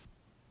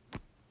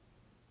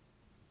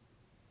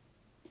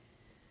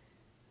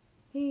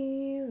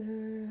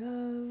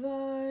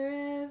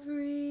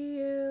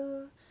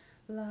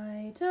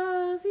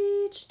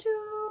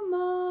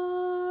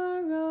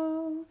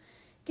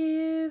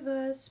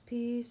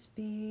peace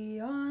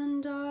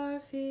beyond our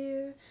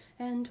fear,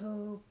 and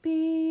hope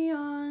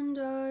beyond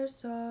our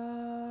sorrow.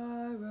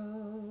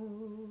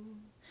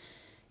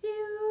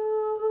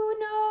 You who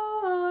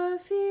know our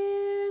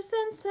fears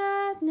and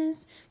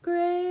sadness,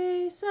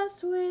 grace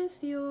us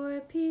with your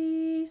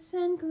peace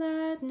and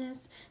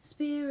gladness.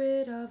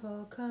 Spirit of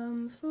all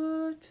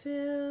comfort,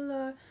 fill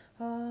our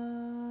hearts.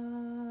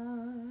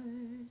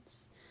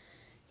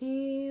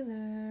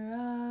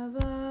 Healer of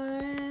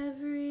our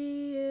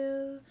every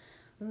ill,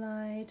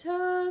 light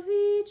of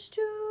each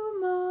tomorrow,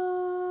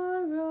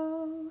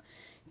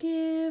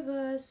 give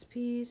us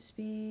peace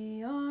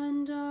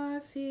beyond our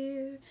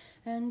fear,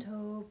 and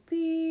hope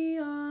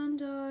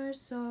beyond our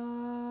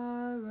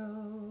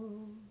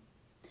sorrow.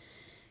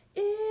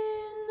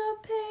 In the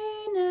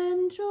pain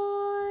and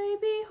joy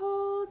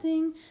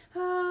beholding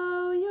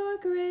how your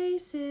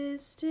grace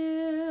is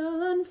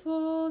still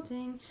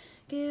unfolding,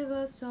 give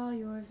us all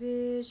your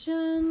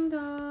vision,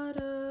 God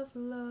of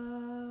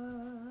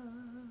love.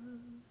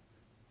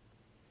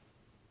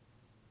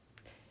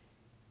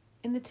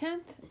 In the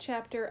 10th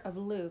chapter of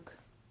Luke,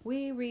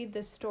 we read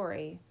the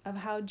story of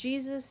how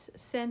Jesus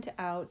sent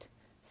out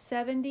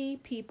 70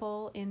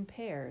 people in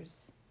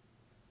pairs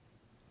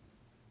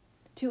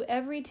to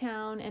every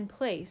town and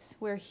place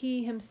where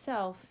he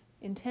himself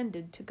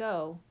intended to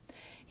go.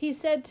 He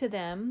said to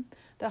them,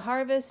 "The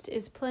harvest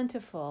is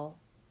plentiful,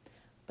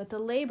 but the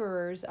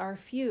laborers are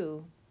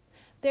few.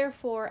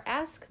 Therefore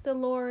ask the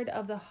Lord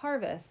of the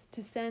harvest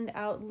to send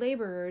out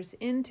laborers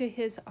into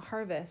his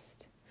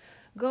harvest.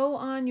 Go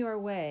on your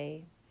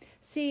way.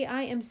 See,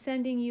 I am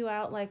sending you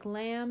out like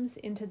lambs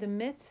into the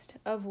midst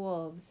of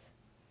wolves.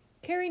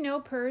 Carry no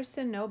purse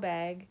and no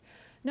bag,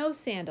 no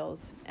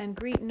sandals, and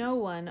greet no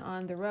one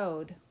on the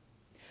road.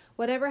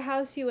 Whatever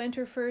house you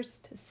enter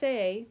first,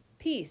 say,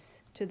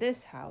 'Peace to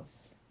this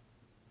house.'"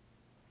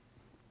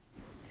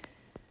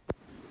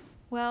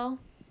 Well,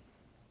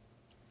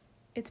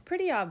 it's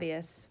pretty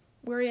obvious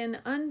we're in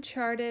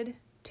uncharted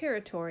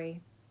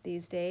territory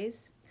these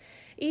days.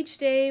 Each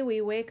day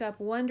we wake up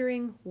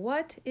wondering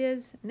what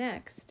is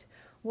next,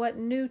 what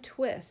new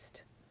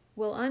twist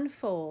will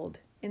unfold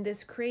in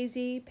this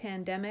crazy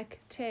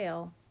pandemic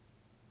tale.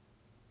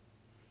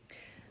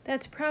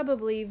 That's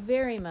probably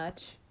very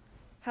much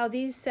how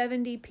these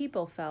 70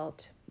 people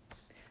felt.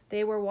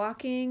 They were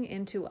walking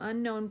into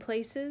unknown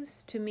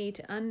places to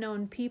meet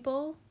unknown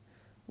people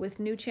with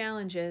new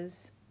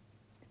challenges.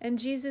 And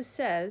Jesus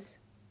says,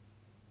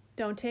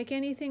 "Don't take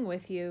anything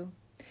with you.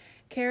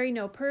 Carry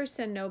no purse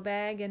and no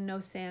bag and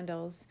no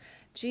sandals."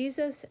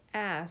 Jesus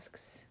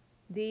asks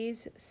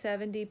these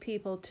 70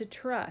 people to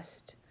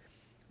trust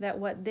that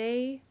what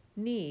they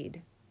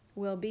need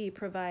will be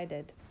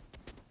provided.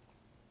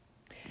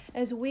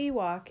 As we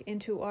walk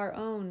into our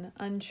own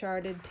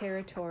uncharted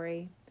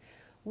territory,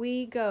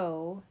 we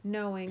go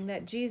knowing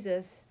that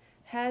Jesus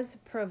has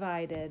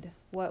provided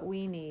what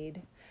we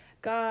need.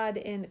 God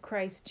in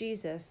Christ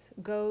Jesus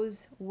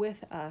goes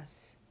with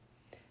us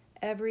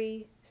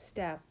every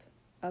step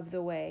of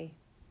the way.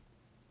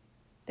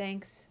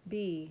 Thanks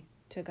be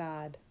to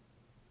God.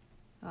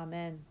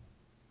 Amen.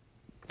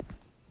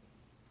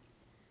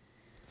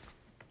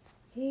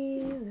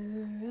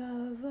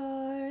 Healer of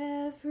our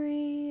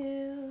every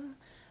ill,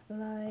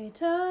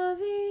 light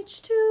of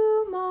each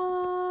tomorrow,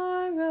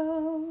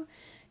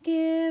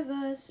 give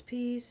us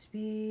peace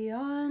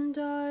beyond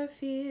our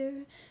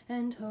fear,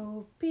 and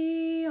hope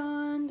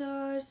beyond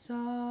our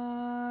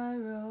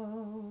sorrow.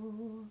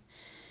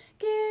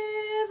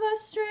 Give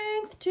us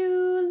strength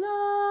to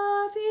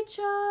love each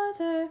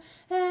other,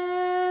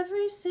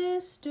 every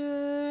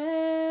sister,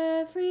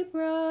 every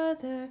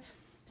brother.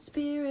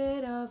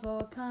 Spirit of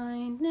all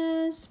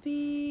kindness,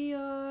 be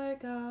our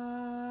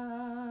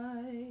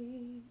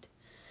guide.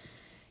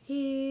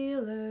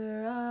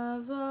 Healer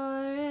of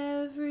our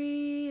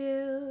every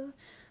ill,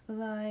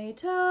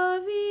 light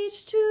of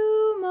each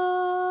tomorrow,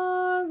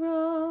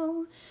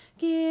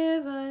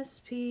 give us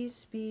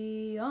peace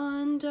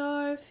beyond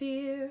our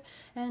fear,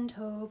 and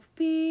hope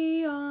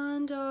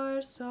beyond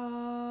our sorrow.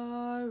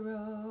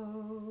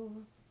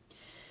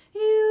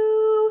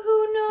 You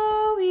who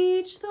know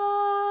each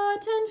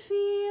thought and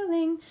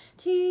feeling,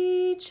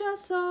 teach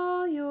us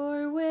all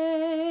your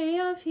way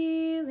of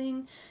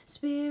healing.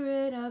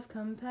 Spirit of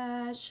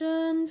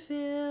compassion,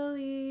 fill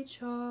each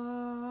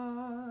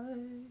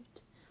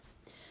heart.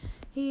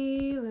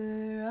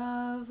 Healer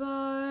of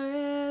our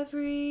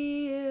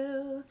every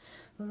ill,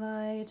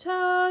 light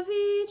of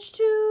each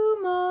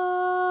tomorrow,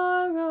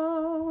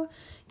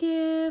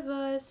 give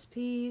us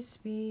peace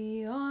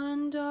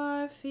beyond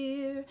our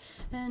fear,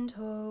 and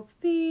hope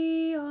beyond